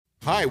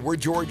Hi, we're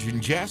George and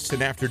Jess,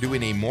 and after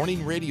doing a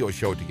morning radio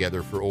show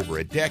together for over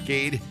a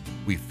decade,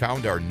 we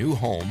found our new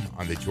home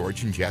on the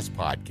George and Jess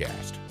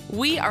podcast.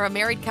 We are a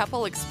married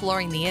couple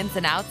exploring the ins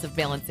and outs of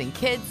balancing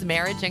kids,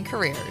 marriage, and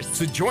careers.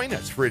 So join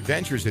us for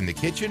adventures in the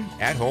kitchen,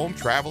 at home,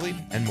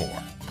 traveling, and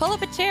more. Pull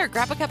up a chair,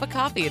 grab a cup of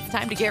coffee. It's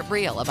time to get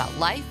real about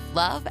life,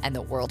 love, and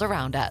the world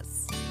around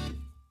us.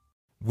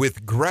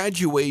 With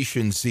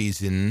graduation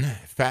season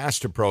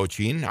fast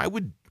approaching, I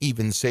would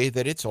even say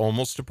that it's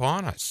almost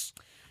upon us.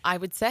 I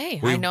would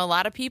say. I know a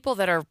lot of people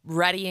that are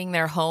readying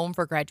their home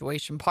for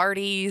graduation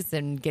parties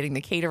and getting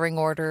the catering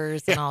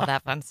orders and all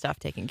that fun stuff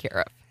taken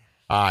care of.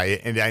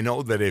 And I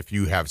know that if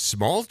you have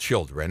small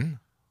children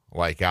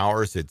like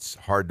ours, it's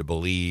hard to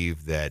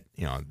believe that,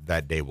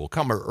 that day will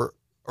come. Or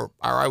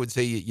I would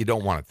say you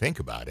don't want to think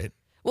about it.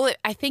 Well,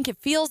 I think it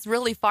feels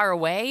really far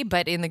away,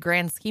 but in the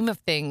grand scheme of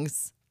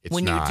things,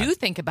 when you do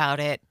think about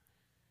it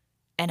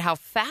and how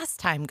fast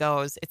time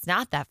goes, it's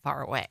not that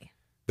far away.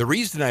 The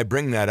reason I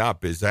bring that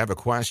up is I have a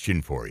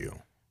question for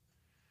you.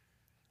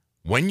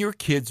 When your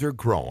kids are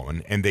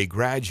grown and they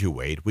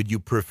graduate, would you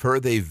prefer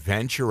they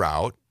venture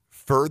out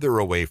further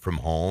away from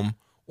home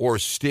or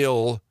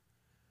still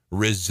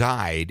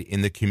reside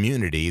in the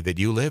community that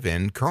you live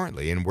in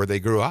currently and where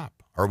they grew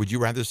up? Or would you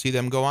rather see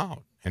them go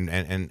out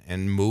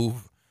and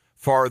move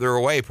farther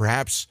away,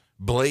 perhaps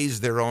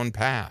blaze their own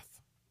path?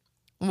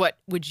 What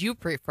would you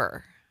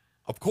prefer?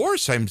 Of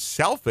course, I'm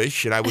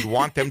selfish and I would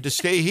want them to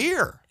stay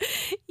here.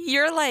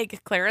 You're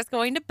like, Clara's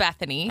going to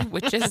Bethany,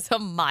 which is a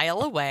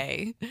mile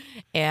away,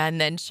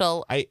 and then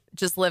she'll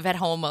just live at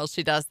home while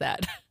she does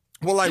that.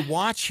 Well, I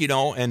watch,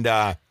 and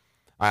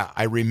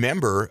I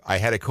remember I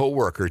had a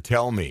coworker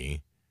tell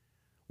me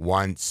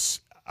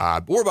once,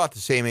 we're about the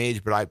same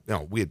age, but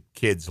we had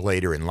kids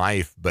later in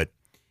life, but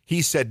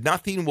he said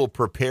nothing will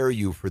prepare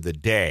you for the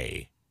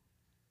day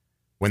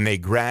when they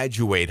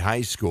graduate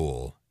high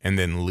school and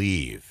then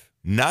leave.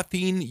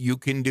 Nothing you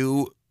can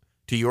do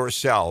to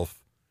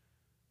yourself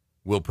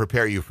will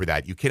prepare you for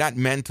that. You cannot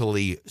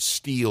mentally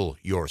steel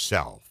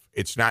yourself.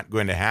 It's not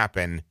going to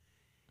happen.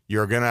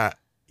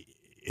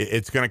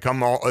 It's going to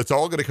come it's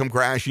all going to come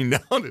crashing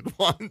down at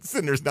once,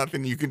 and there's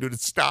nothing you can do to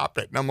stop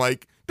it. And I'm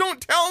like, don't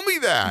tell me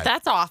that.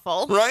 That's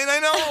awful. Right? I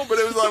know, but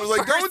I was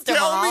like, don't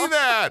tell me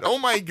that. Oh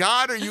my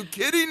God, are you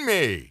kidding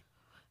me?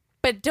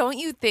 But don't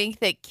you think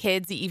that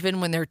kids,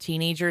 even when they're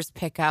teenagers,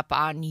 pick up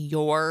on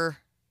your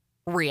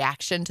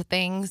reaction to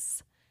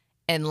things?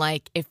 And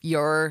like if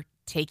you're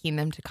taking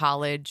them to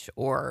college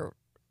or,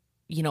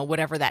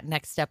 whatever that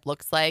next step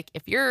looks like,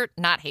 if you're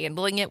not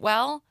handling it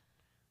well,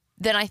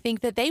 then I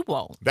think that they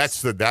won't.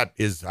 That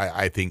is,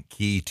 I think,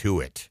 key to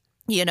it.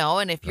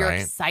 And if you're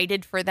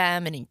excited for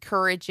them and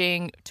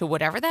encouraging to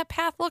whatever that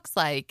path looks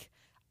like,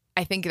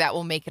 I think that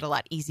will make it a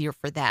lot easier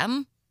for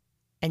them.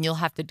 And you'll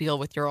have to deal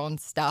with your own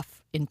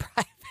stuff in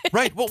private.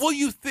 Right. Well,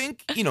 you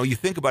think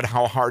about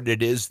how hard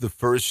it is the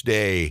first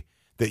day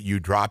that you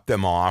drop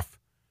them off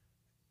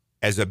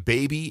as a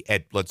baby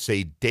at, let's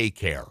say,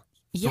 daycare.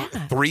 Yeah.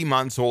 3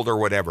 months old or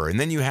whatever. And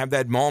then you have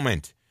that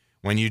moment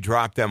when you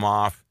drop them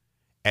off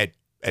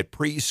at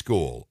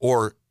preschool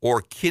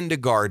or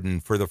kindergarten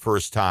for the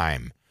first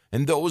time.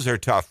 And those are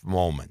tough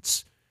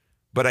moments.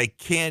 But I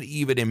can't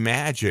even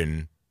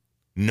imagine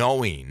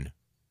knowing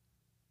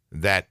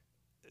that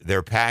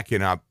they're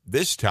packing up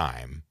this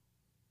time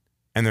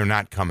and they're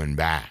not coming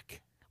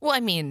back. Well,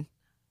 I'm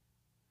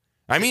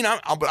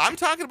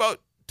talking about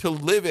to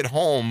live at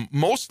home,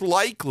 most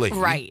likely.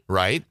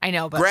 Right? I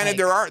know, but granted,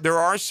 there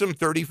are some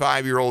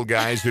 35-year-old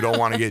guys who don't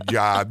want to get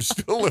jobs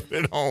to live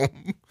at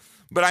home.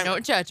 But no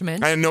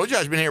judgment. I have no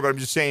judgment here, but I'm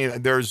just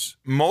saying there's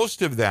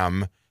most of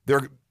them,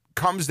 there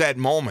comes that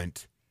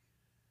moment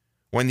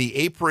when the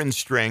apron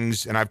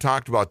strings, and I've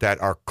talked about that,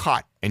 are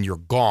cut and you're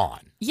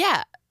gone.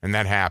 Yeah. And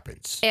that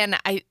happens. And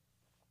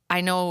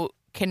I know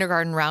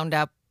kindergarten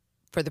roundup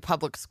for the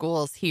public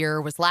schools here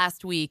was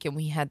last week, and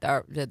we had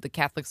the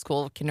Catholic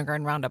school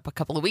kindergarten roundup a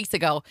couple of weeks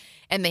ago,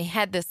 and they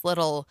had this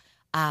little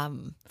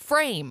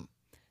frame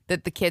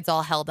that the kids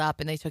all held up,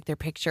 and they took their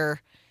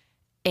picture,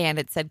 and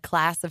it said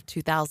class of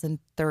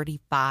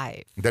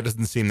 2035. That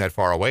doesn't seem that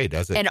far away,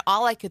 does it? And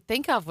all I could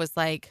think of was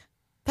like,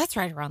 that's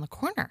right around the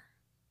corner.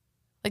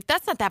 Like,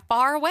 that's not that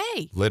far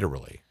away.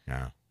 Literally,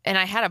 yeah. And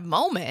I had a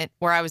moment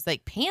where I was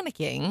like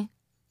panicking,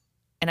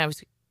 and I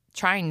was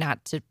trying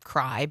not to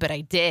cry, but I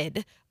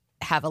did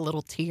have a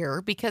little tear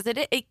because it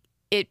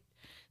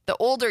the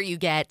older you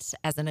get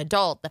as an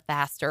adult, the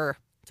faster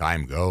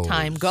time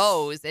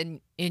goes,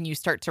 and you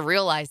start to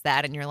realize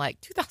that, and you're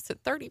like,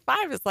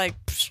 2035 is like,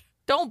 psh,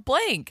 don't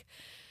blink.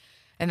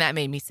 And that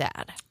made me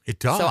sad. It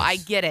does. So I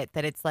get it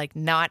that it's like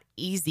not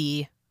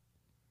easy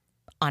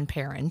on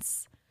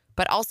parents,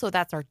 but also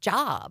that's our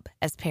job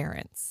as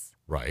parents.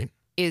 Right.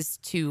 Is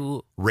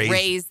to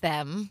raise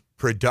them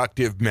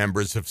productive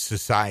members of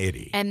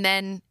society. And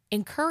then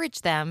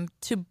encourage them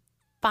to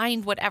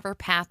find whatever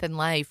path in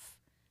life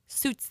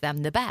suits them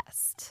the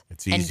best.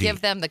 It's easy. And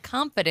give them the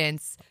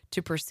confidence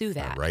to pursue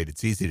that. Right.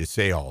 It's easy to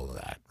say all of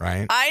that,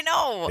 right? I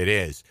know. It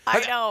is.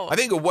 I know. I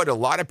think what a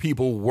lot of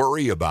people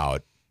worry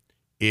about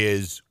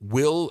is,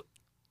 will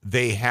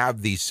they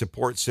have the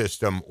support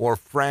system or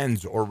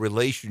friends or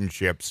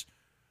relationships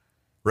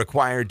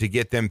required to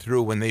get them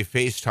through when they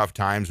face tough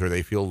times or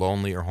they feel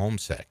lonely or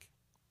homesick.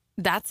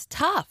 That's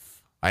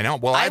tough. I know.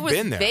 Well, I've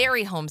been there. I was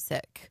very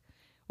homesick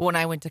when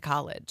I went to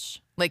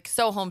college. Like,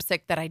 so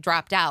homesick that I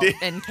dropped out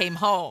and came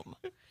home.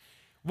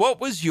 What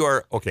was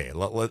your, okay,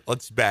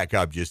 let's back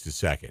up just a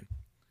second.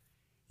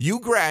 You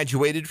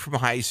graduated from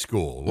high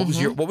school.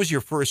 What was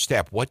your first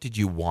step? What did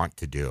you want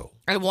to do?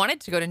 I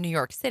wanted to go to New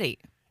York City.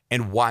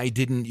 And why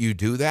didn't you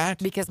do that?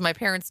 Because my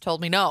parents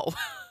told me no.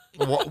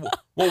 Well,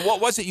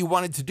 what was it you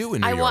wanted to do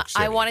in New York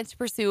City? I wanted to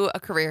pursue a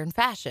career in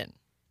fashion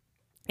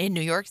in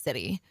New York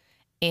City.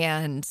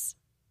 And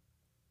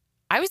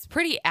I was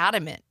pretty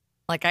adamant.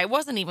 Like, I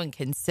wasn't even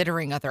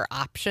considering other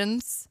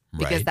options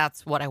because Right.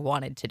 that's what I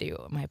wanted to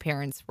do. My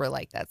parents were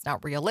like, that's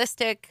not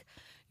realistic.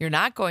 You're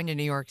not going to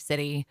New York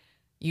City.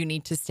 You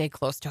need to stay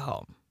close to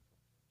home.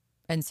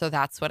 And so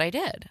that's what I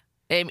did.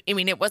 I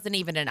mean, it wasn't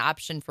even an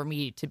option for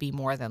me to be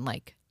more than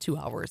like 2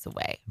 hours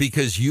away.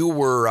 Because you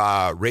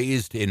were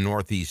raised in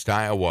Northeast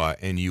Iowa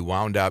and you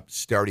wound up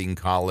starting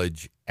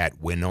college at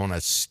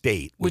Winona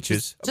State, which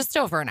is just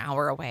over an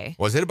hour away.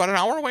 Was it about an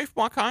hour away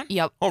from Waukon?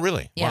 Yep. Oh,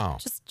 really? Yeah, Wow.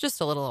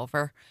 just a little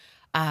over.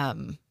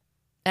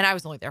 And I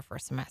was only there for a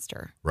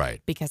semester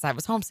Right. because I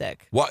was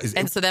homesick. What is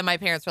And so then my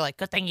parents were like,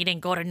 good thing you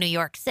didn't go to New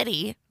York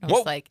City. I was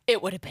Whoa. like,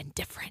 it would have been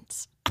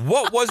different.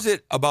 What was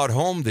it about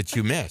home that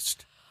you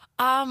missed?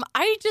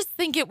 I just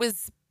think it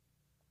was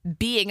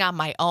being on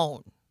my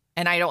own.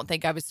 And I don't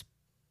think I was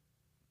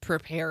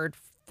prepared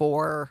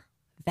for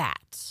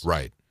that.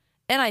 Right.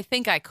 And I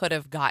think I could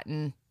have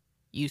gotten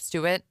used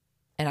to it.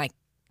 And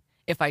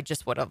if I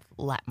just would have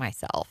let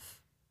myself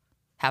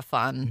have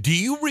fun, Do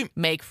you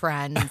make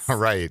friends.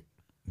 Right.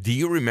 Do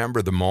you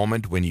remember the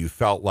moment when you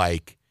felt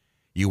like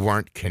you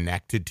weren't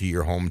connected to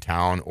your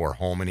hometown or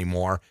home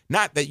anymore?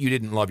 Not that you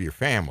didn't love your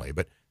family,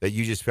 but that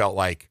you just felt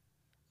like,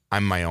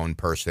 I'm my own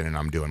person and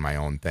I'm doing my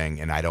own thing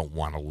and I don't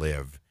want to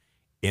live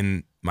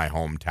in my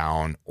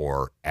hometown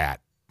or at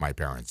my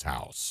parents'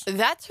 house.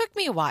 That took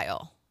me a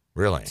while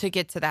Really? to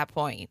get to that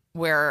point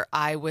where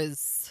it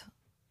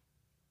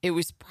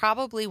was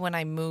probably when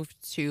I moved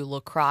to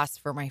La Crosse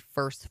for my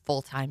first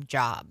full-time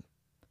job.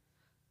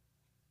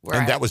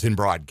 And that was in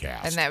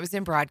broadcast. And that was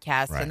in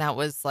broadcast, Right. and that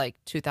was like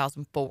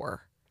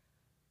 2004,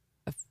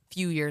 a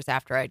few years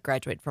after I'd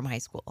graduated from high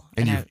school.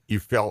 And you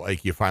felt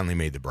like you finally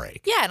made the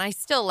break. Yeah, and I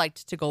still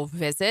liked to go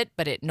visit,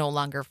 but it no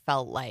longer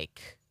felt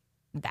like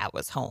that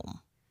was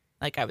home.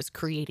 Like I was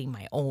creating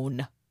my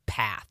own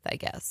path, I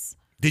guess.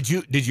 Did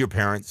your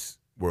parents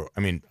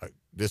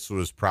this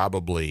was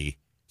probably,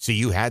 see,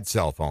 you had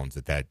cell phones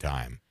at that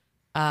time.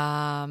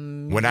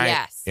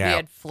 Yes, we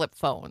had flip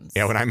phones.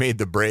 Yeah, when I made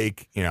the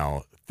break,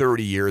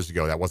 30 years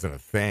ago, that wasn't a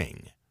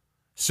thing.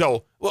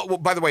 So, well,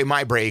 by the way,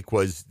 my break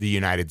was the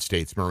United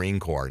States Marine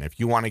Corps. And if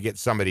you want to get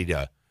somebody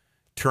to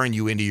turn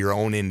you into your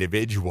own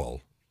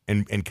individual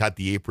and cut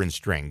the apron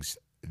strings,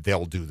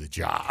 they'll do the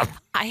job.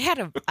 I had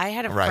a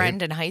Right.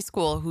 friend in high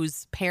school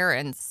whose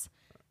parents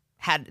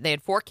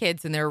had 4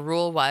 kids, and their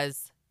rule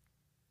was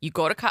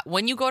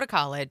when you go to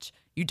college,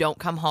 you don't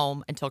come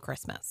home until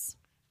Christmas.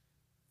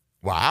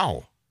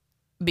 Wow.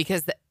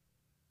 Because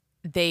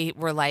they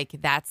were like,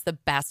 that's the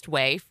best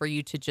way for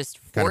you to just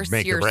Kind of force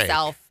make a break.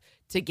 yourself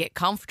to get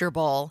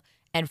comfortable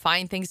and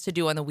find things to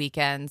do on the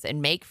weekends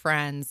and make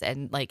friends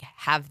and like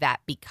have that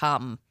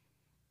become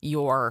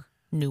your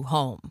new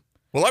home.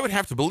 Well, I would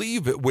have to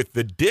believe that with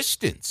the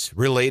distance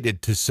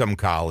related to some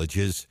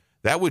colleges,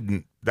 that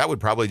would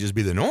probably just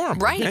be the norm,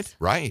 wouldn't Right. it?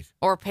 Right.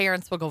 Or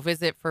parents will go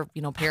visit for,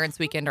 parents'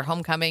 weekend or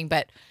homecoming.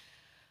 But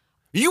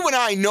You and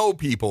I know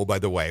people, by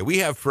the way. We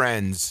have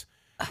friends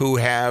who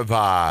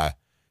have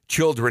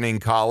children in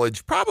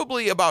college,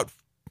 probably about,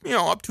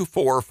 up to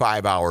 4 or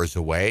 5 hours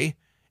away.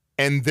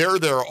 And they're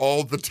there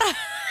all the time.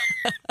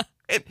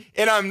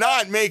 and I'm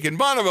not making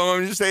fun of them.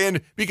 I'm just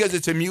saying because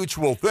it's a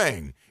mutual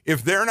thing.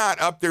 If they're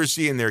not up there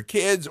seeing their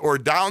kids or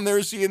down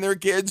there seeing their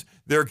kids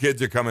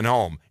are coming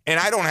home. And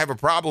I don't have a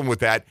problem with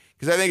that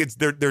because I think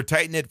they're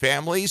tight-knit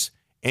families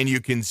and you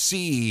can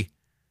see,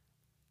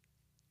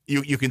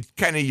 you can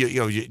kind of,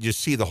 you just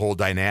see the whole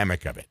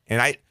dynamic of it.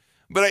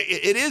 But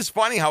it is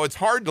funny how it's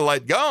hard to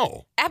let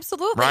go.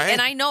 absolutely. Right? And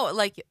I know,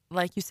 like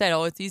you said,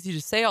 it's easy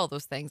to say all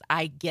those things.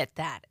 I get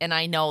that. And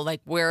I know,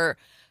 like, we're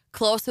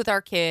close with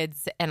our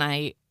kids, and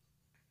I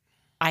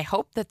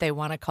hope that they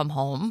want to come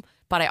home,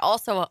 but I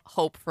also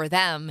hope for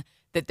them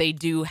that they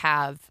do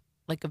have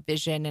like a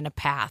vision and a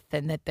path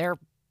and that they're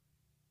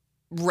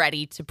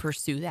ready to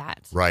pursue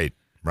that Right.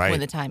 when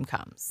the time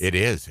comes. It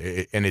is,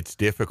 and it's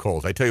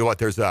difficult. I tell you what,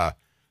 there is a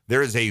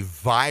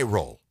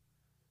viral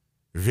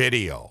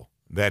video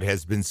that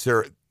has been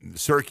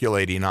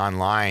circulating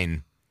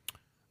online,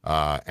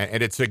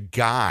 and it's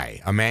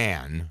a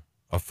man,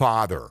 a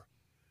father,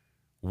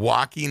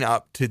 walking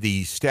up to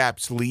the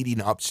steps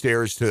leading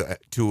upstairs to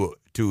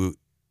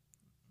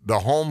the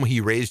home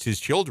he raised his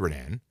children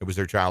in. It was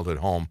their childhood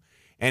home,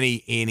 and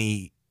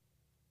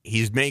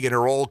he's making a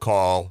roll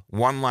call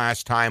one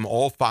last time,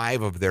 all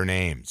 5 of their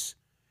names.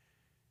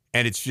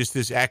 And it's just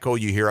this echo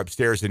you hear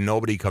upstairs and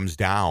nobody comes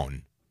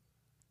down.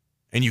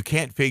 And you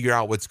can't figure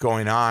out what's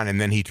going on. And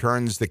then he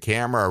turns the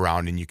camera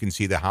around and you can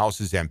see the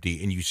house is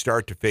empty. And you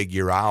start to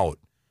figure out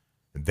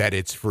that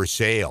it's for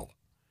sale.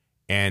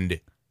 And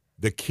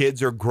the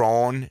kids are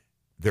grown.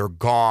 They're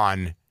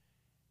gone.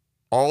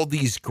 All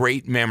these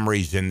great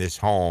memories in this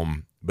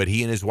home. But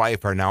he and his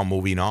wife are now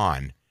moving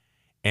on.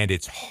 And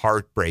it's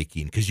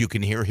heartbreaking because you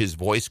can hear his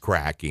voice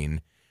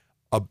cracking.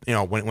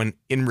 When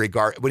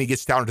he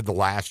gets down to the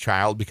last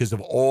child, because of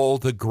all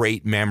the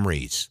great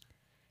memories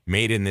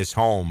made in this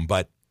home.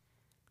 But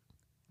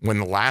when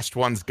the last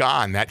one's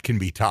gone, that can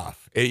be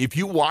tough. If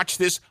you watch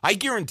this, I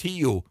guarantee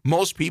you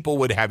most people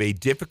would have a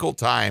difficult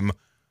time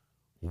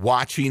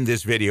watching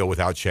this video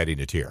without shedding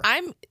a tear.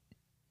 I'm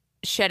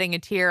shedding a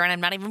tear, and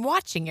I'm not even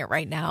watching it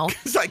right now.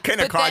 Because I kind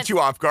of caught you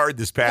off guard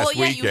this past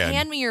weekend. You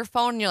hand me your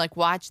phone, and you're like,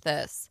 watch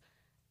this.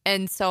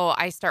 And so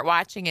I start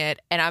watching it,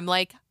 and I'm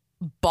like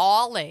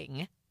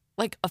bawling.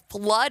 Like a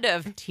flood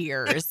of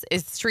tears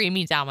is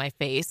streaming down my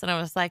face. And I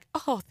was like,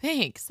 oh,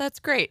 thanks. That's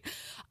great.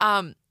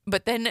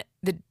 But then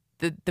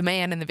the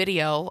man in the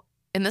video,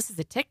 and this is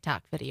a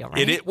TikTok video,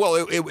 right?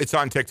 It's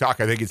on TikTok.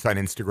 I think it's on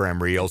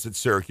Instagram Reels. It's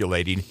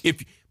circulating.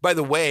 By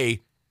the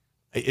way,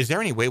 is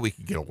there any way we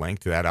could get a link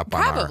to that up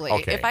on our... Probably.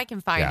 Okay. If I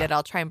can find it,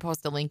 I'll try and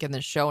post a link in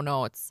the show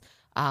notes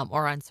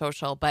or on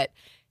social. But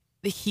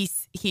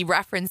he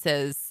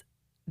references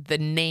the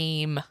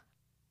name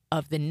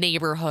of the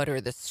neighborhood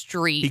or the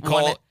street. He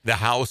called the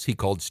house, he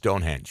called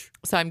Stonehenge.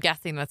 So I'm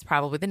guessing that's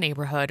probably the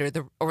neighborhood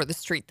or the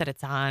street that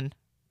it's on.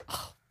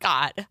 Oh,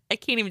 God, I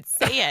can't even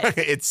say it.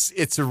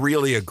 It's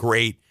really a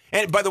great,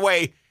 and by the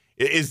way,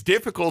 as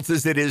difficult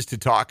as it is to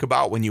talk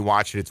about when you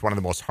watch it, it's one of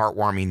the most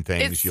heartwarming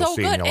things you'll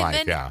see in your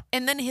life.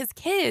 And then his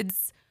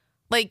kids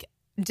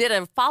did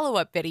a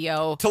follow-up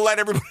video to let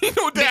everybody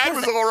know Dad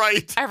was all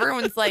right.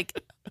 Everyone's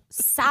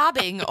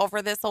sobbing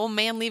over this old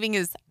man leaving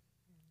his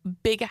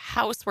big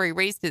house where he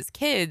raised his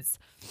kids.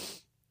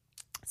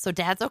 So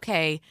Dad's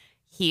okay.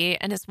 He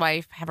and his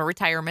wife have a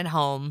retirement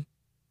home,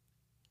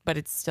 but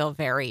it's still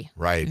very,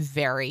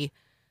 very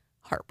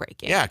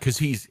heartbreaking. Yeah, because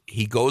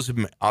he goes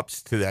up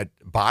to that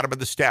bottom of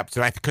the steps,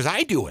 and because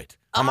I do it.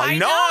 I'm like,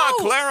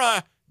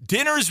 Clara,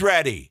 dinner's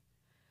ready.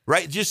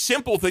 Right? Just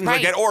simple things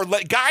like that. Or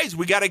guys,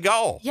 we got to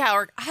go. Yeah.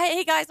 Or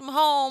hey guys, I'm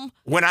home.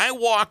 When I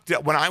walked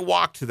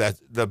to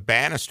the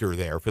banister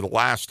there for the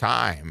last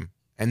time,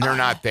 and they're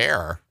not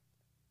there.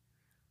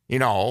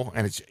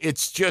 And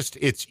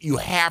it's you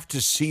have to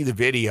see the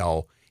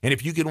video. And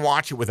if you can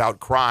watch it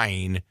without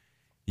crying,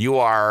 you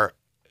are,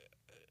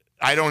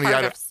 I don't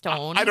even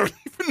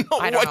know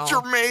what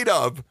you're made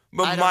of.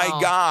 But my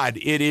God,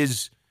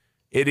 it's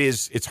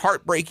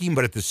heartbreaking,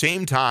 but at the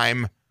same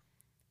time,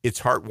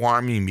 it's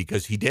heartwarming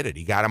because he did it.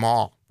 He got them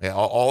all.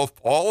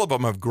 All of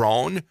them have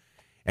grown,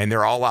 and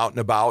they're all out and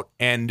about.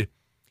 And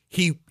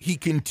he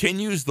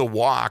continues the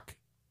walk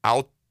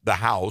out the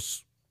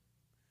house.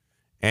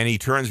 And he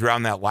turns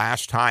around that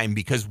last time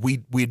because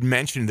we'd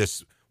mentioned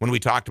this when we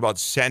talked about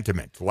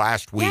sentiment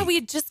last week. Yeah, we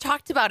had just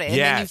talked about it. And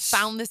then you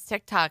found this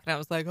TikTok, and I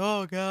was like,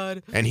 oh,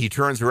 God. And he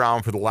turns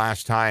around for the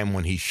last time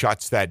when he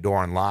shuts that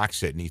door and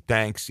locks it. And he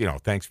thanks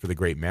for the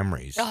great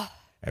memories,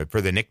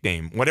 for the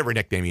nickname, whatever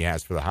nickname he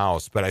has for the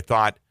house. But I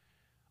thought,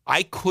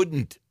 I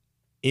couldn't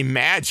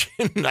imagine.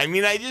 I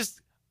mean,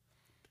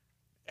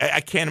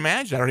 I can't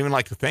imagine. I don't even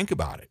like to think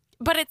about it.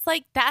 But it's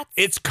like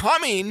it's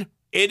coming.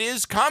 It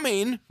is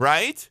coming,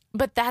 right?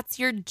 But that's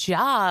your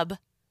job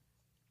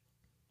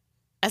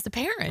as a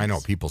parent. I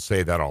know people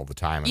say that all the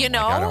time. And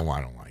I don't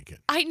like it.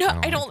 I know.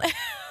 I don't like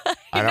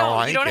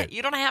it.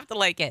 You don't have to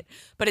like it.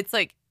 But it's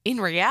in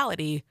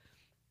reality,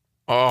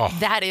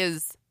 that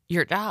is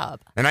your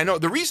job. And I know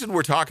the reason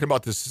we're talking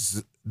about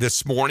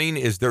this morning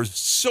is there's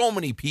so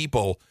many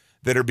people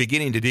that are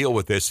beginning to deal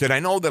with this. And I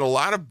know that a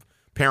lot of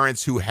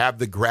parents who have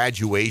the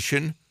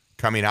graduation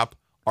coming up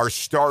are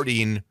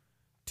starting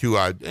to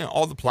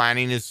all the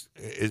planning is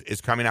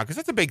coming out because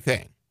that's a big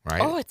thing,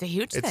 right? Oh, it's a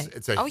huge thing.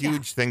 It's a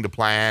huge thing to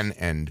plan,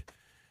 and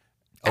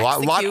a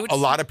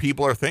lot of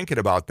people are thinking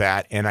about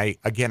that. And I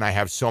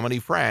have so many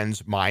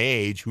friends my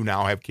age who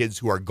now have kids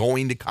who are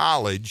going to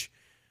college.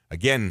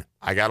 Again,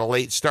 I got a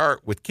late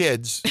start with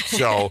kids,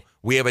 so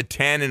we have a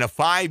 10 and a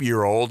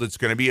 5-year-old. It's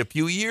going to be a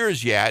few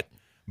years yet,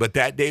 but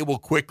that day will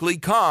quickly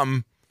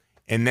come,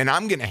 and then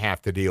I'm going to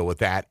have to deal with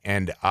that.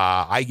 And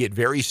I get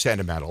very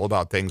sentimental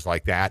about things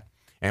like that.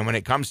 And when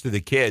it comes to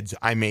the kids,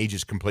 I may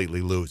just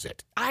completely lose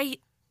it. I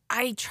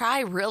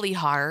try really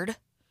hard,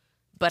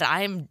 but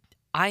I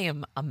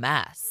am a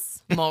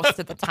mess most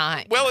of the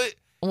time.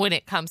 When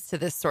it comes to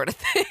this sort of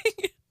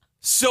thing.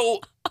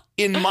 So,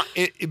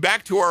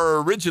 back to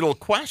our original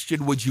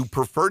question, would you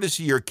prefer to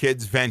see your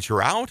kids venture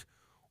out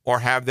or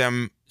have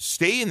them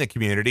stay in the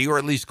community or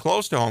at least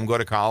close to home, go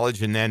to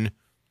college, and then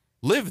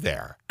live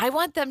there? I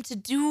want them to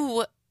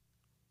do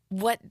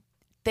what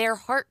their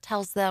heart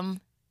tells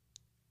them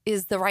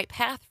is the right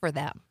path for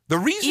them.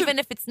 Even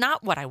if it's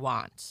not what I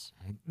want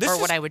or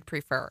what I would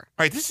prefer.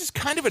 Right. This is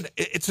kind of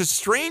it's a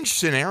strange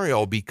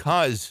scenario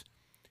because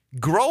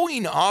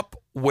growing up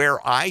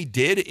where I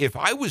did, if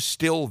I was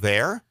still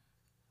there,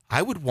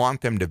 I would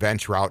want them to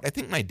venture out. I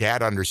think my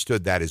dad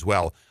understood that as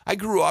well. I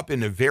grew up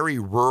in a very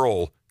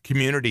rural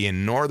community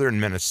in northern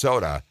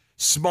Minnesota,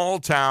 small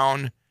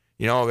town.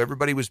 You know,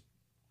 everybody was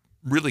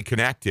really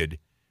connected,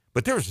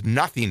 but there was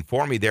nothing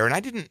for me there.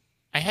 And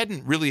I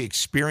hadn't really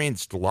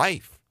experienced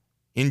life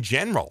in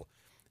general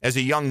as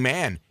a young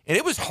man. And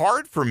it was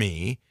hard for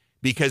me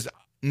because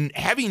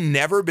having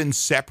never been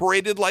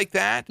separated like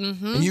that,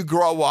 and you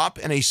grow up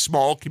in a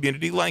small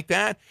community like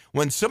that,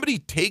 when somebody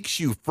takes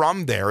you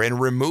from there and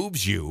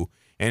removes you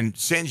and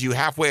sends you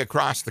halfway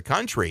across the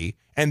country,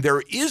 and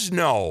there is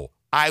no,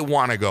 I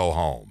want to go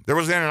home. There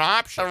wasn't an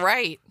option.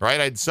 Right. Right?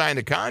 I'd signed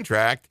a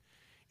contract,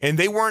 and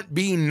they weren't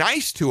being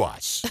nice to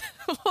us.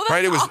 Well, that's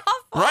right? It was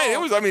awful. right. It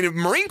was. I mean,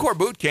 Marine Corps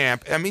boot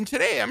camp. I mean,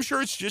 today I'm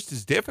sure it's just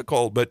as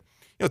difficult. But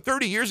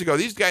 30 years ago,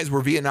 these guys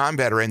were Vietnam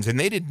veterans, and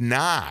they did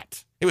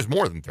not. It was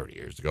more than 30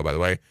 years ago, by the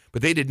way.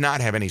 But they did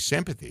not have any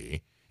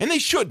sympathy, and they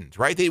shouldn't.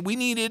 Right? They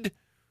needed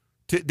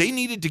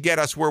to get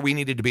us where we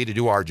needed to be to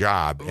do our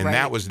job, and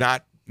that was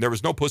not. There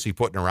was no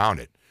pussyfooting around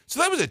it. So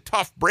that was a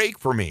tough break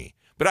for me.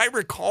 But I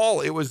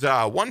recall it was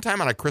one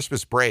time on a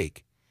Christmas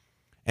break,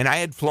 and I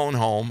had flown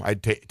home.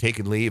 I'd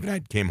taken leave, and I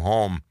came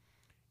home.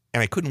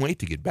 And I couldn't wait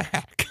to get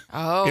back.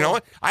 Oh. You know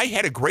what? I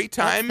had a great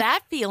time. What's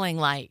that feeling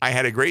like? I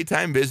had a great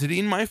time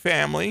visiting my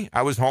family.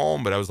 I was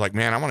home, but I was like,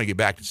 man, I want to get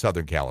back to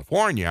Southern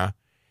California.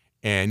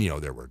 And,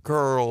 there were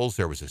girls.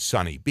 There was a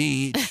sunny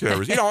beach. There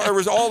was, there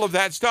was all of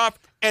that stuff.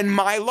 And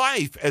my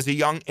life as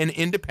an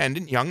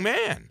independent young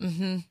man.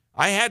 Mm-hmm.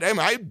 I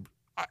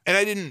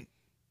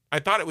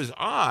thought it was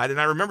odd. And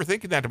I remember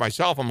thinking that to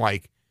myself. I'm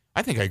like,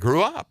 I think I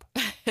grew up.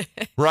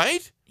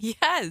 Right?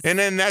 Yes. And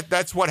then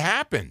that's what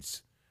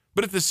happens.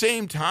 But at the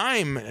same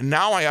time,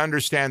 now I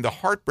understand the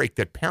heartbreak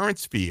that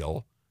parents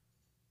feel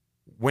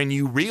when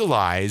you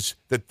realize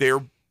that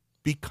they're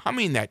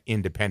becoming that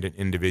independent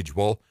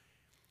individual.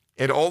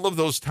 And all of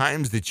those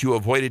times that you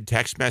avoided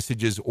text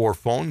messages or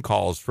phone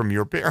calls from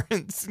your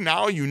parents,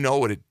 now you're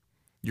going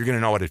to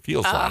know what it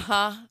feels like.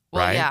 Uh-huh.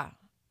 Well, right? yeah.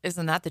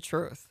 Isn't that the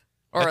truth?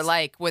 Or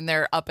like when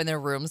they're up in their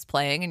rooms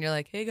playing and you're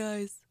like, hey,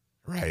 guys.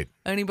 Right.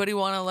 Anybody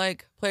want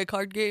to play a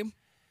card game?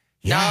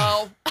 Yeah.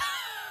 No.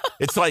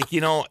 It's like,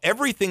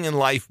 everything in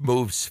life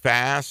moves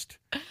fast,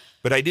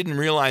 but I didn't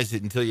realize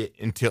it until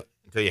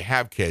you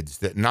have kids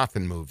that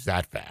nothing moves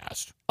that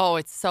fast. Oh,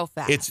 it's so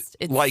fast. It's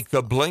like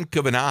the blink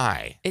of an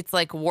eye. It's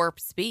like warp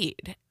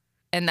speed.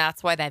 And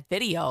that's why that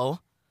video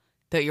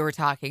that you were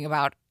talking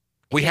about.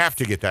 We have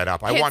to get that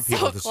up. I want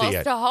people to see it. It's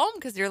so close to home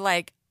because you're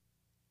like,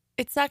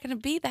 it's not going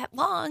to be that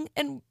long.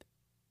 And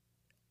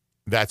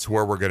that's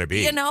where we're going to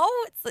be.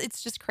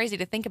 It's just crazy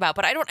to think about.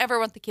 But I don't ever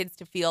want the kids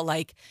to feel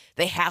like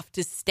they have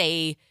to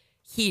stay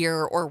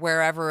here or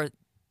wherever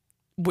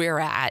we're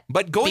at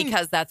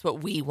because that's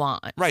what we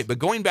want. Right. But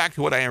going back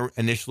to what I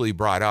initially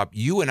brought up,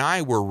 you and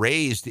I were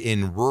raised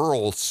in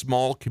rural,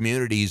 small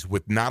communities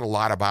with not a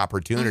lot of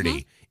opportunity.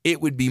 Mm-hmm.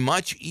 It would be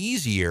much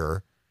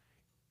easier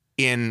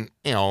in,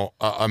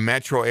 a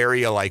metro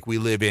area like we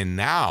live in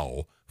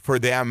now for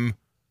them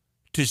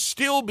to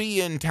still be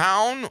in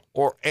town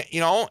or,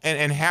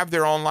 and have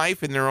their own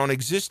life and their own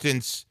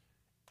existence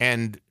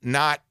and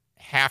not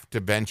have to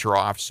venture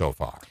off so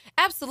far.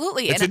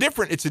 Absolutely. It's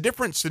a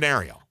different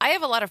scenario. I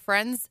have a lot of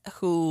friends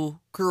who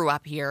grew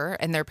up here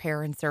and their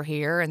parents are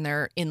here and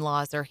their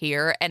in-laws are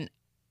here. And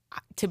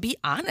to be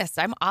honest,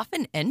 I'm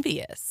often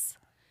envious.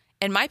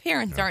 And my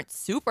parents aren't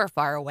super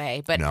far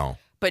away,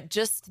 but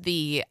just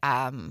the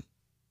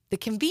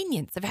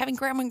convenience of having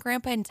grandma and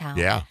grandpa in town.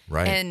 Yeah,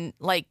 right. And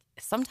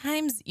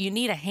sometimes you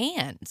need a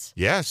hand.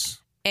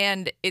 Yes.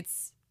 And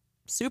it's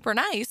super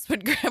nice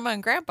when grandma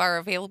and grandpa are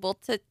available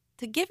to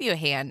give you a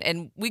hand.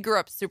 And we grew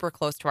up super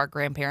close to our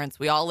grandparents.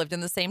 We all lived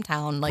in the same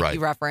town, like you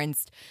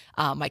referenced.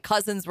 My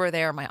cousins were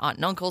there. My aunt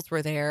and uncles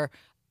were there.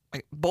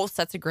 Both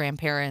sets of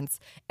grandparents.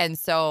 And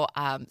so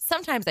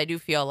sometimes I do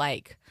feel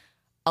like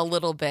a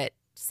little bit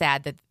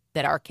sad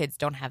that our kids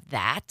don't have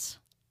that.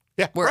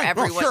 Yeah, where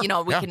everyone,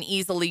 sure. We can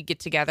easily get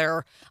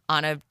together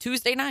on a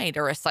Tuesday night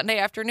or a Sunday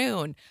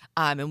afternoon,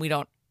 and we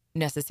don't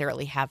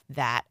necessarily have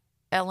that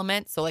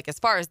element. So, as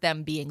far as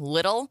them being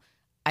little,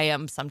 I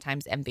am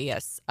sometimes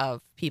envious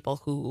of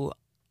people who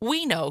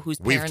we know whose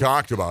parents, we've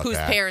talked about whose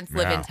that. parents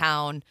live in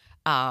town,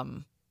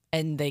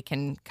 and they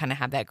can kind of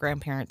have that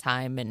grandparent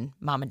time, and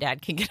mom and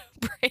dad can get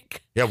a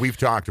break. Yeah, we've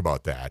talked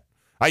about that.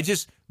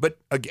 But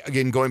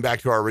again, going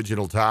back to our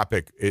original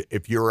topic,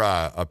 if you're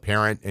a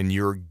parent and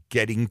you're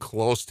getting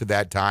close to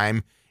that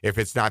time, if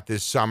it's not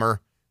this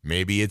summer,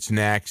 maybe it's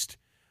next.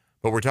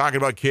 But we're talking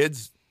about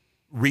kids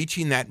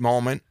reaching that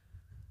moment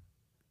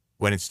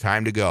when it's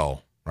time to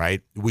go,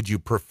 right? Would you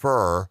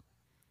prefer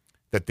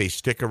that they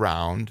stick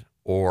around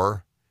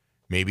or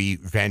maybe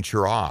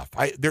venture off?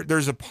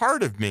 There's a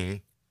part of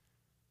me.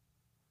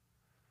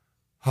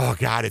 Oh,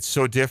 God, it's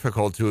so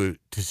difficult to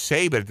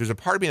say, but there's a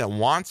part of me that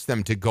wants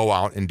them to go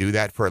out and do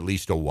that for at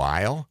least a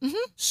while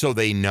so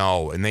they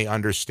know and they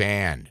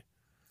understand.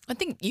 I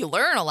think you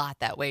learn a lot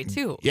that way,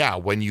 too. Yeah,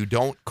 when you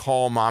don't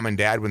call mom and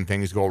dad when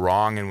things go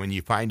wrong, and when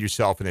you find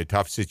yourself in a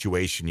tough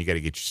situation, you got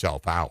to get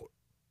yourself out.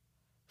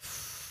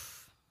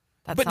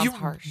 That sounds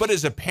harsh. But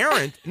as a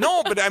parent,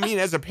 no, but I mean,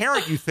 as a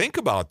parent, you think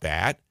about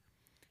that,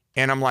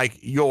 and I'm like,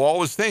 you'll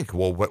always think,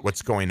 well,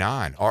 what's going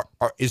on?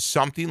 Is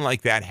something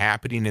like that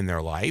happening in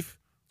their life?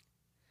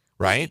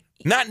 Right?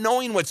 Not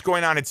knowing what's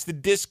going on. It's the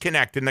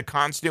disconnect and the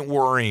constant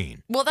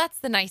worrying. Well, that's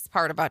the nice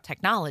part about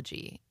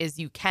technology is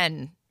you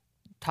can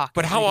talk.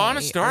 But how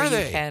honest are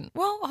they?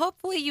 Well,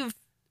 hopefully you've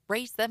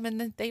raised them and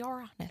that they are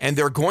honest. And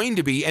they're going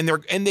to be, and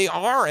they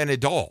are an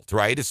adult,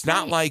 right? It's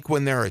not like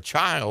when they're a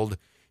child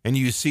and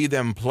you see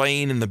them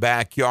playing in the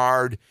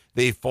backyard,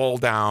 they fall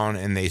down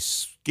and they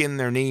skin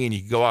their knee, and you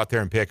can go out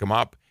there and pick them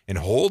up and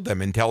hold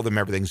them and tell them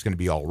everything's going to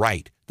be all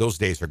right. Those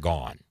days are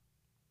gone.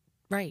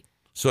 Right.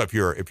 So if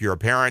you're a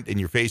parent and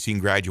you're facing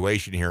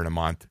graduation here in a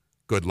month,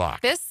 good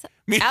luck. This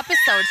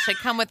episode should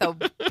come with a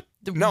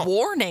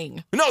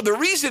warning. No, the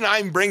reason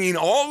I'm bringing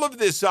all of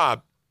this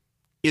up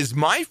is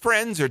my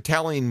friends are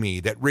telling me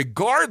that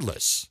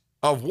regardless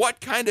of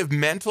what kind of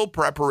mental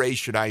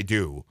preparation I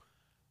do,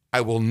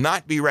 I will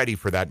not be ready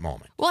for that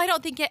moment. Well, I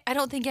don't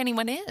think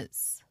anyone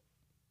is.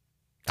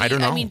 I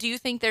don't know. I mean, do you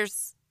think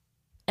there's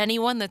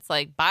anyone that's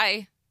like,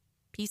 bye,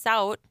 peace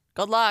out,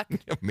 good luck?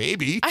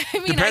 Maybe. I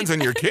mean, depends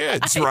on your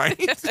kids, right?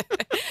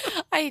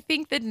 I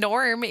think the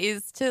norm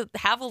is to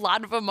have a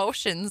lot of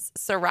emotions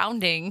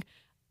surrounding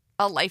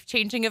a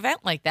life-changing event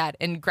like that.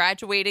 And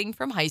graduating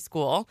from high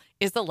school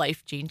is a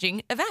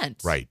life-changing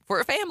event for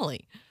a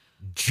family.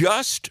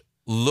 Just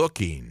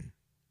looking,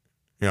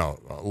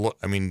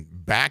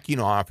 backing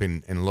off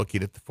and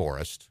looking at the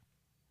forest,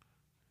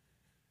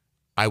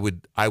 I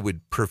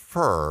would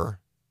prefer,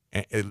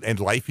 and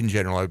life in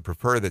general, I would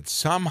prefer that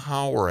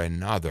somehow or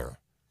another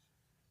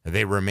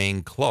they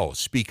remain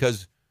close.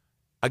 Because,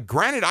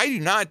 granted, I do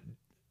not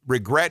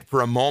regret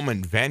for a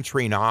moment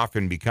venturing off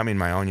and becoming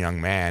my own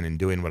young man and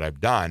doing what I've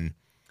done,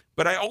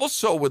 but I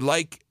also would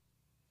like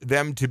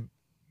them to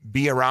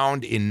be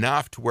around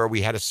enough to where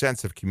we had a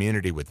sense of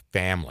community with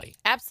family.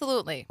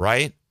 Absolutely.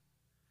 Right?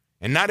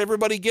 And not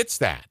everybody gets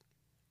that.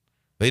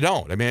 They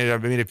don't. I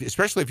mean,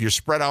 especially if you're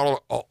spread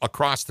out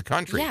across the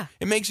country,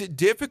 it makes it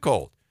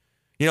difficult,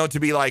 to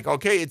be like,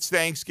 okay, it's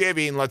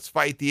Thanksgiving, let's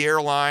fight the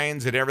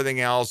airlines and everything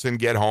else and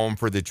get home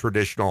for the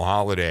traditional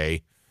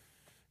holiday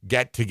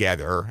get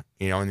together,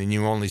 and then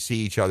you only see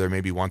each other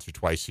maybe once or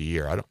twice a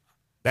year.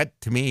 That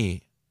to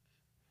me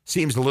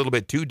seems a little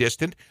bit too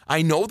distant.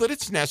 I know that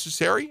it's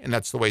necessary, and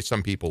that's the way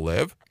some people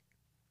live.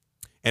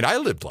 And I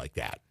lived like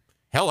that.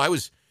 Hell, I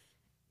was,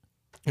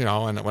 and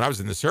when I was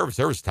in the service,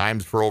 there was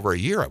times for over a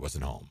year I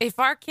wasn't home. If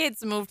our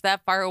kids moved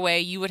that far away,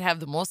 you would have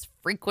the most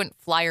frequent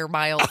flyer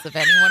miles of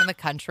anyone in the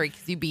country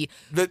because you'd be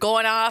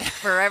going off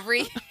for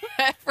every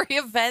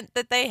event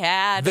that they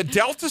had. The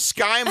Delta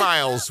Sky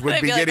Miles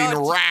would be getting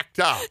racked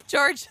up.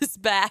 George is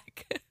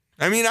back.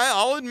 I mean,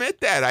 I'll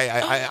admit that.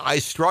 I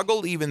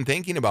struggle even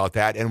thinking about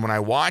that. And when I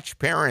watch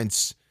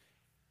parents,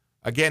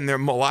 again, a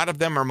lot of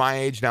them are my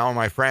age now, and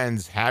my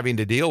friends having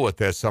to deal with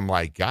this, I'm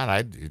like, God,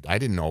 I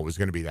didn't know it was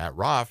going to be that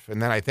rough.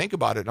 And then I think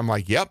about it, and I'm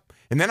like, yep.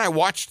 And then I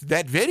watched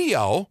that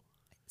video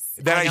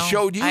that I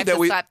showed you. I have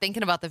to stop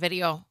thinking about the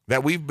video.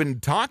 That we've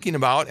been talking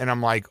about, and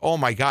I'm like, oh,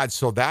 my God,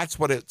 so that's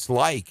what it's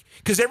like.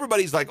 Because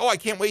everybody's like, oh, I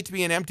can't wait to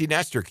be an empty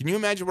nester. Can you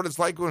imagine what it's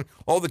like when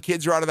all the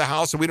kids are out of the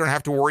house and we don't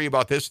have to worry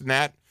about this and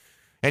that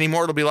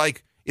anymore? It'll be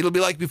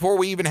like before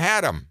we even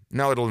had them.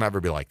 No, it'll never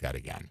be like that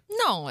again.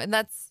 No, and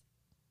that's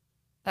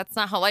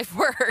not how life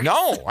works.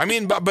 No, I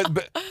mean,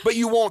 but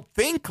you won't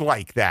think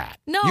like that.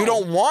 No. You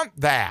don't want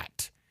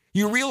that.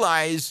 You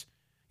realize,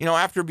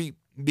 after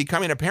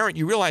becoming a parent,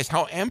 you realize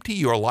how empty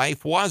your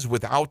life was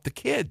without the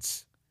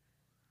kids.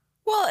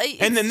 Well,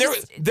 and then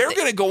they're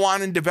going to go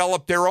on and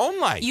develop their own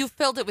life. You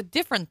filled it with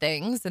different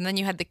things, and then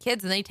you had the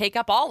kids, and they take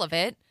up all of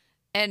it,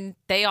 and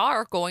they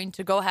are going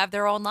to go have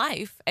their own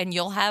life, and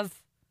you'll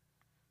have.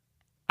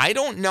 I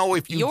don't know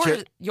if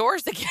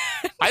yours again.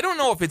 I don't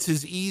know if it's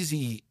as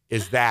easy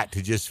as that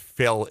to just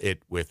fill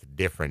it with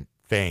different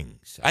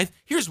things.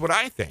 Here's what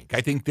I think.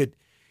 I think that,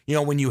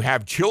 when you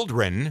have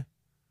children,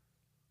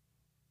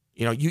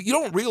 you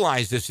don't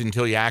realize this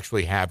until you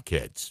actually have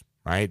kids,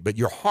 right? But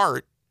your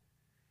heart,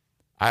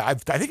 I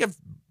think I've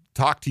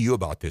talked to you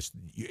about this.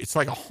 It's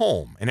like a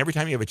home. And every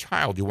time you have a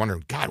child, you wonder,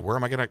 God, where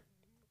am I going to?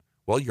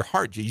 Well, your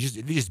heart, you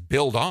just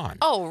build on.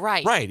 Oh,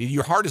 right. Right.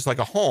 Your heart is like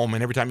a home.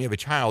 And every time you have a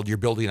child, you're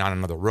building on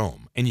another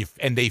room and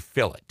they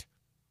fill it.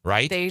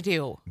 Right? They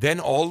do. Then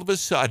all of a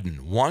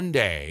sudden, one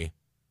day,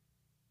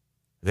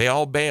 they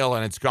all bail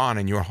and it's gone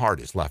and your heart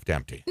is left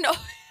empty. No.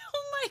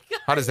 Oh, my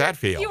God. How does that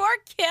feel? You are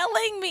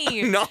killing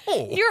me. No.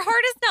 Your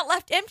heart is not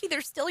left empty.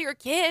 They're still your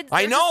kids. They're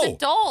I know. just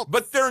adults.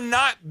 But they're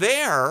not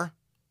there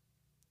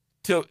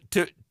to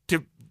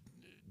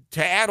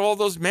add all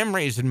those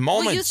memories and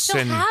moments. Well, you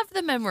still have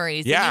the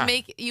memories. Yeah.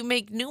 And you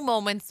make new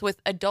moments with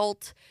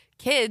adult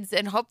kids,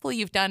 and hopefully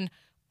you've done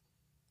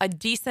a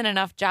decent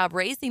enough job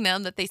raising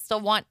them that they still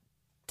want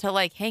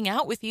to hang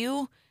out with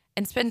you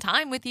and spend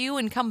time with you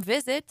and come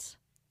visit.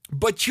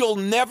 but you'll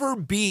never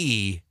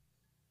be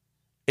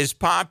as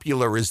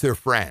popular as their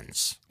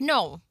friends.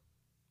 No.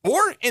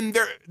 And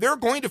they're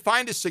going to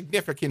find a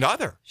significant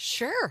other.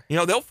 Sure. You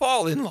know, they'll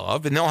fall in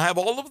love and they'll have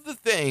all of the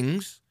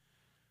things,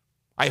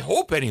 I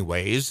hope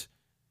anyways,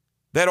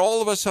 that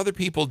all of us other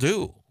people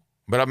do.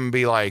 But I'm going to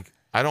be like,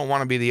 I don't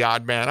want to be the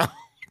odd man out.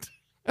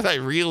 And I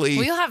really...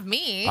 Well, you'll have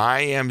me.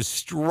 I am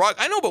struck.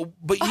 I know,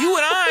 but you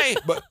and I,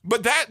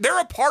 but they're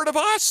a part of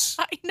us.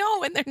 I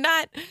know, and they're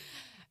not.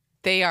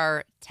 They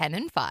are 10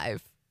 and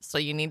 5. So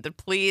you need to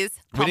please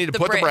pump the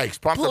brakes.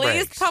 Pump the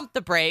brakes. Please pump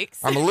the brakes.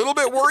 I'm a little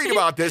bit worried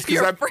about this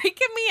because You're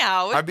freaking me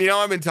out. I've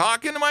been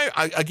talking to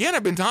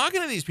I've been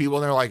talking to these people,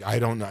 and they're like, I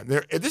don't know.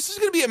 This is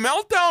going to be a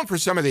meltdown for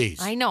some of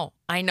these. I know,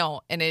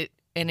 and it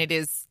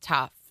is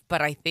tough.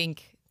 But I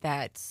think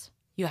that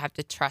you have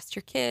to trust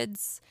your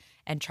kids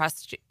and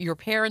trust your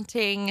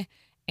parenting,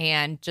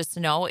 and just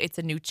know it's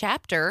a new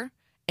chapter.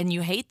 And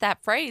you hate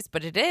that phrase,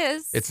 but it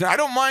is. It's not, I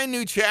don't mind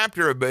new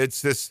chapter, but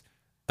it's this.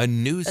 A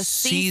new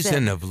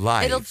season of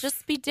life. It'll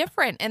just be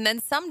different. And then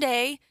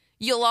someday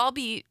you'll all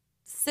be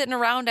sitting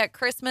around at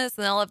Christmas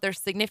and they'll have their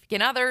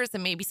significant others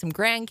and maybe some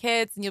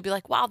grandkids. And you'll be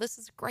like, wow, this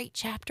is a great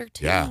chapter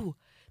too. Yeah.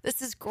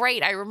 This is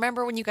great. I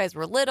remember when you guys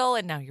were little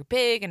and now you're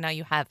big and now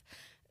you have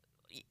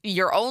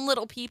your own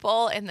little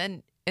people. And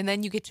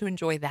then you get to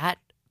enjoy that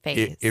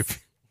phase.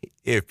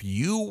 If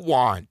you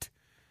want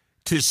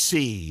to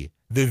see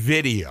the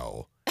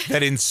video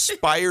that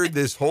inspired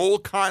this whole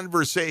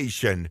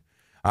conversation,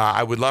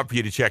 I would love for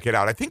you to check it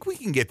out. I think we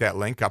can get that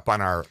link up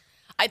on our...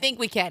 I think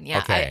we can, yeah.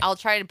 Okay. I'll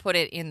try to put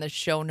it in the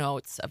show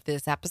notes of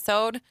this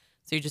episode.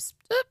 So you just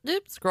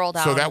scroll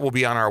down. So that will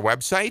be on our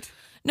website?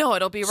 No,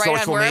 it'll be right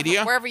Social on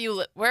media? wherever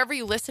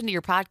you listen to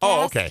your podcast.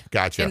 Oh, okay.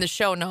 Gotcha. In the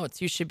show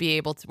notes, you should be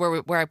able to,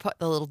 where I put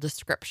the little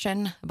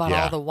description about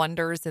all the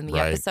wonders in the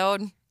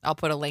episode. I'll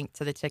put a link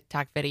to the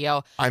TikTok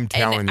video. I'm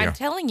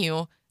telling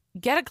you,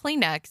 get a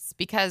Kleenex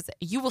because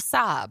you will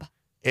sob.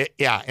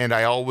 And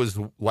I always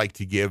like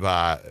to give...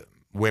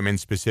 women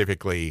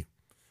specifically,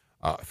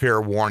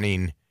 fair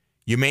warning,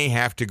 you may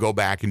have to go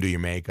back and do your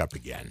makeup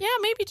again. Yeah,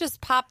 maybe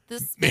just pop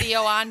this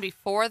video on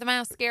before the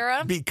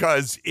mascara.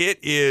 Because it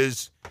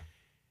is,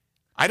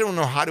 I don't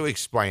know how to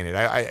explain it.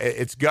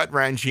 It's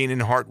gut-wrenching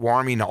and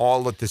heartwarming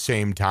all at the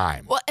same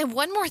time. Well, and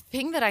one more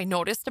thing that I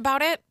noticed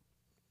about it,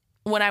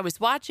 when I was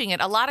watching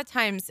it, a lot of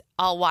times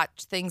I'll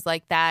watch things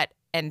like that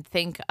and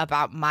think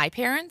about my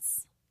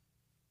parents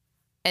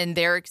and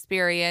their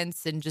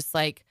experience and just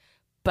like,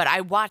 but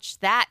I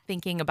watched that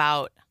thinking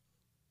about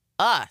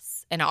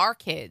us and our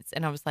kids.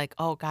 And I was like,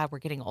 oh, God, we're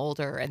getting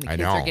older. And the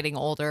kids are getting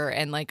older.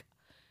 And like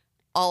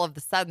all of a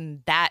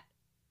sudden, that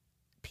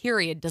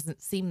period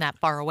doesn't seem that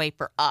far away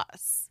for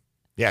us.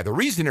 Yeah, the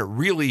reason it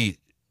really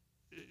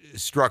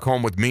struck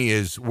home with me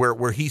is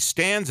where he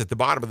stands at the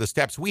bottom of the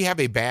steps. We have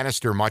a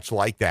banister much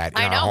like that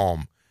in our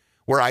home.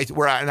 Where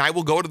I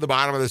will go to the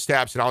bottom of the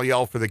steps and I'll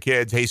yell for the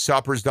kids, hey,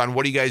 supper's done.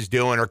 What are you guys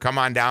doing? Or come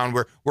on down.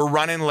 We're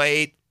running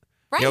late.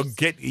 Right. You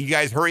know, you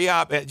guys hurry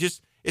up.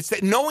 It's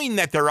that knowing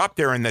that they're up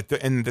there and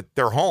that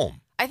they're home.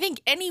 I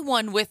think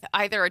anyone with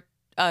either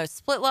a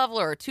split level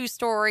or a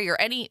 2-story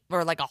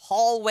or like a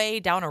hallway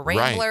down a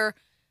Wrangler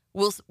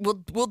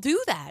will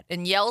do that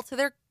and yell to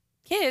their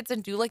kids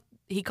and do like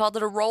he called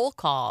it a roll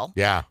call.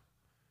 Yeah,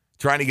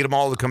 trying to get them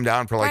all to come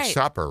down for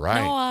supper.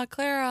 Right. Noah,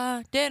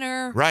 Clara,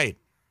 dinner. Right.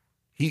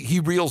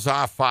 He reels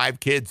off 5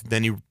 kids,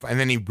 and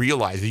then he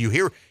realizes you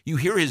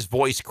hear his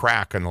voice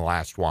crack on the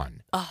last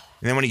one. Oh.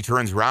 And then when he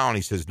turns around,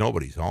 he says,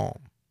 "Nobody's home."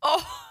 Oh,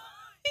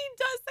 he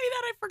does say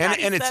that. I forgot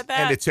he said that.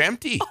 And it's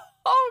empty.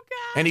 Oh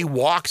God. And he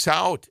walks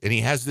out, and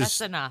he has this.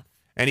 That's enough.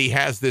 And he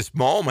has this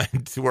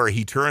moment where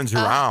he turns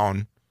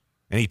around,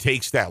 and he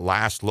takes that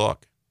last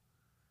look.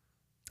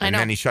 And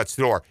then he shuts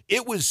the door.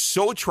 It was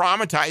so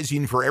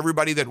traumatizing for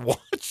everybody that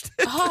watched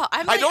it. Oh,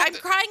 I'm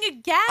crying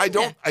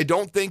again. I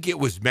don't think it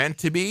was meant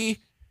to be.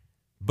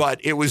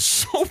 But it was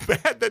so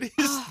bad that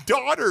his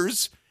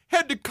daughters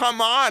had to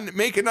come on,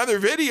 make another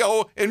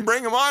video, and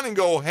bring him on and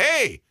go,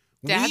 hey,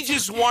 we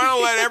just want to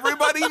let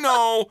everybody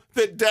know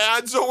that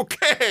Dad's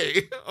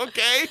okay.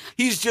 Okay?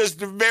 He's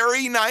just a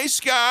very nice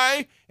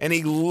guy, and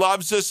he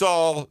loves us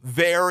all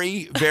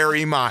very,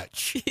 very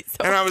much.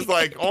 And I was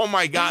like, oh,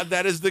 my God,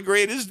 that is the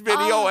greatest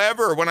video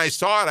ever. When I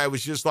saw it, I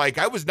was just like,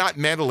 I was not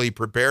mentally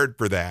prepared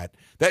for that.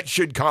 That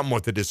should come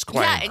with a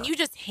disclaimer. Yeah, and you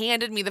just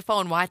handed me the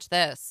phone. Watch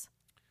this.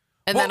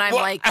 And then I'm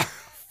like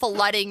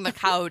flooding the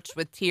couch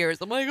with tears.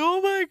 I'm like,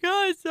 oh my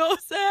God, so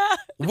sad.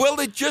 Well,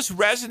 it just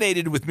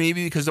resonated with me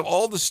because of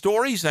all the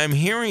stories I'm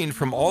hearing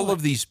from all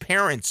of these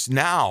parents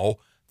now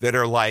that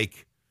are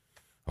like,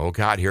 oh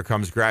God, here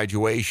comes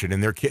graduation.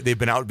 And they've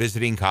been out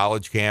visiting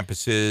college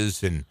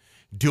campuses and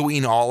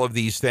doing all of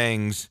these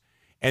things.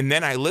 And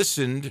then I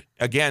listened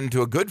again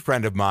to a good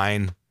friend of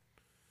mine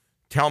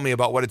tell me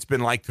about what it's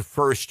been like the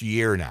first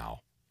year now.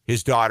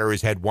 His daughter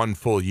has had one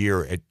full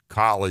year at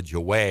college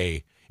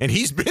away. And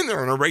he's been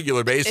there on a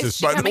regular basis, Is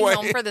she by the coming way.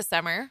 home for the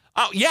summer?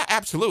 Oh, yeah,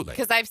 absolutely.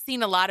 Because I've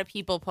seen a lot of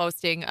people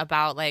posting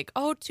about like,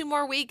 2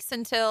 more weeks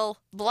until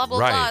blah, blah,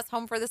 Right. blah is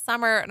home for the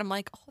summer. And I'm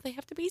like, they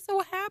have to be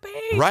so happy.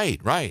 Right.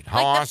 How Like the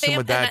awesome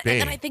would that be?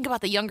 And then I think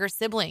about the younger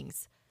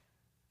siblings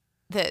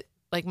that,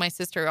 like my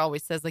sister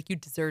always says, like, you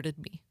deserted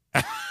me.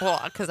 Well,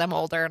 because I'm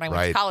older and I went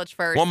Right. to college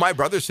first. Well, my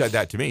brother said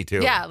that to me,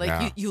 too. yeah,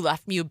 like you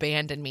left me, you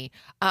abandoned me.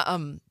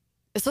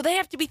 So they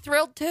have to be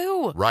thrilled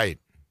too. Right.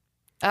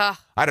 I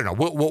don't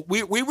know.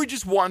 We were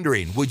just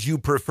wondering, would you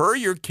prefer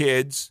your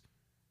kids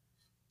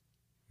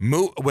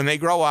move when they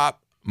grow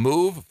up,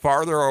 move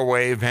farther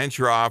away,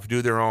 venture off,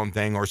 do their own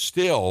thing, or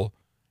still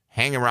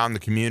hang around the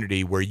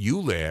community where you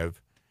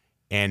live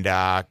and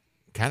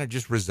kind of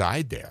just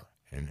reside there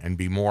and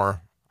be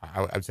more,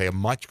 I'd say,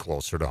 much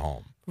closer to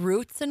home?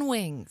 Roots and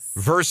wings.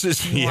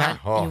 Versus, You there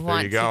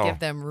want you go. to give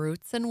them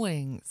roots and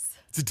wings.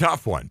 It's a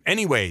tough one.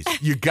 Anyways,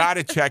 you got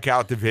to check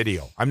out the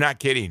video. I'm not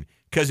kidding,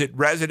 because it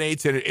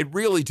resonates, and it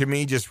really, to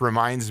me, just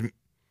reminds me.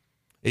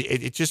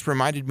 It just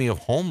reminded me of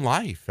home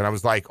life, and I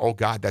was like, "Oh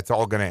God, that's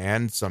all going to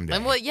end someday."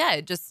 And well, yeah,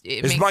 it as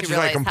makes much you as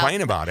I realize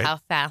complain about it,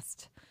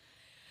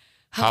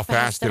 how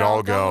fast it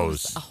all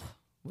goes. Oh,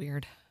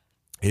 weird.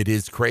 It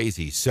is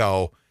crazy.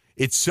 So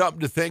it's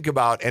something to think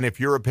about. And if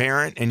you're a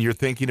parent and you're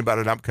thinking about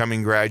an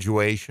upcoming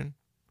graduation,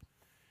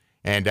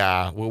 and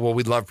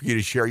we'd love for you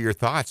to share your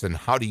thoughts. And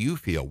how do you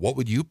feel? What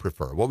would you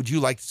prefer? What would you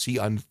like to see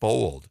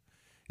unfold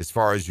as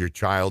far as your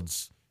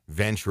child's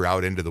venture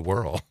out into the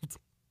world?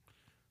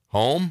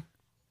 Home,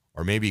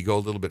 or maybe go a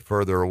little bit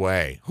further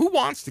away? Who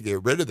wants to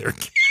get rid of their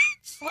kids?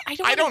 Well, I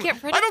don't want to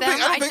get rid of them. I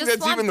don't think just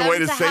that's want even the them way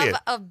to say have it.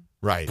 a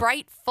Right.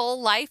 bright, full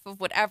life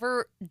of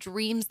whatever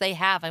dreams they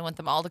have. I want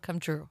them all to come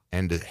true.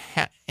 And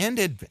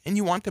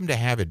you want them to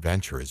have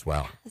adventure as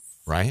well,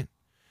 right?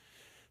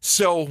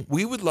 So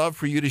we would love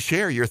for you to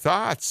share your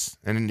thoughts.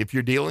 And if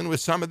you're dealing with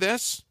some of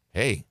this,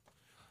 hey,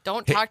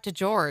 Don't talk to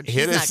George.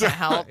 hit He's not us going to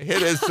help.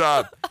 Hit us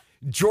up.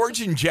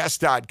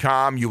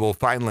 GeorgeandJess.com. You will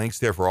find links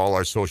there for all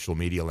our social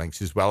media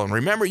links as well. And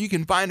remember, you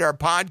can find our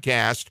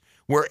podcast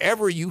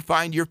wherever you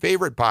find your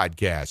favorite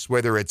podcasts,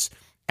 whether it's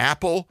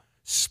Apple,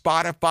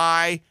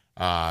 Spotify,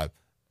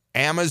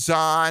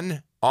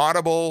 Amazon,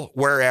 Audible,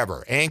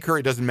 wherever. Anchor,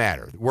 it doesn't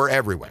matter. We're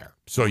everywhere.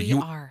 So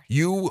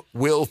you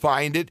will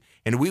find it,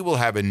 and we will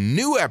have a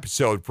new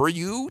episode for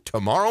you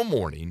tomorrow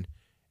morning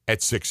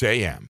at 6 a.m.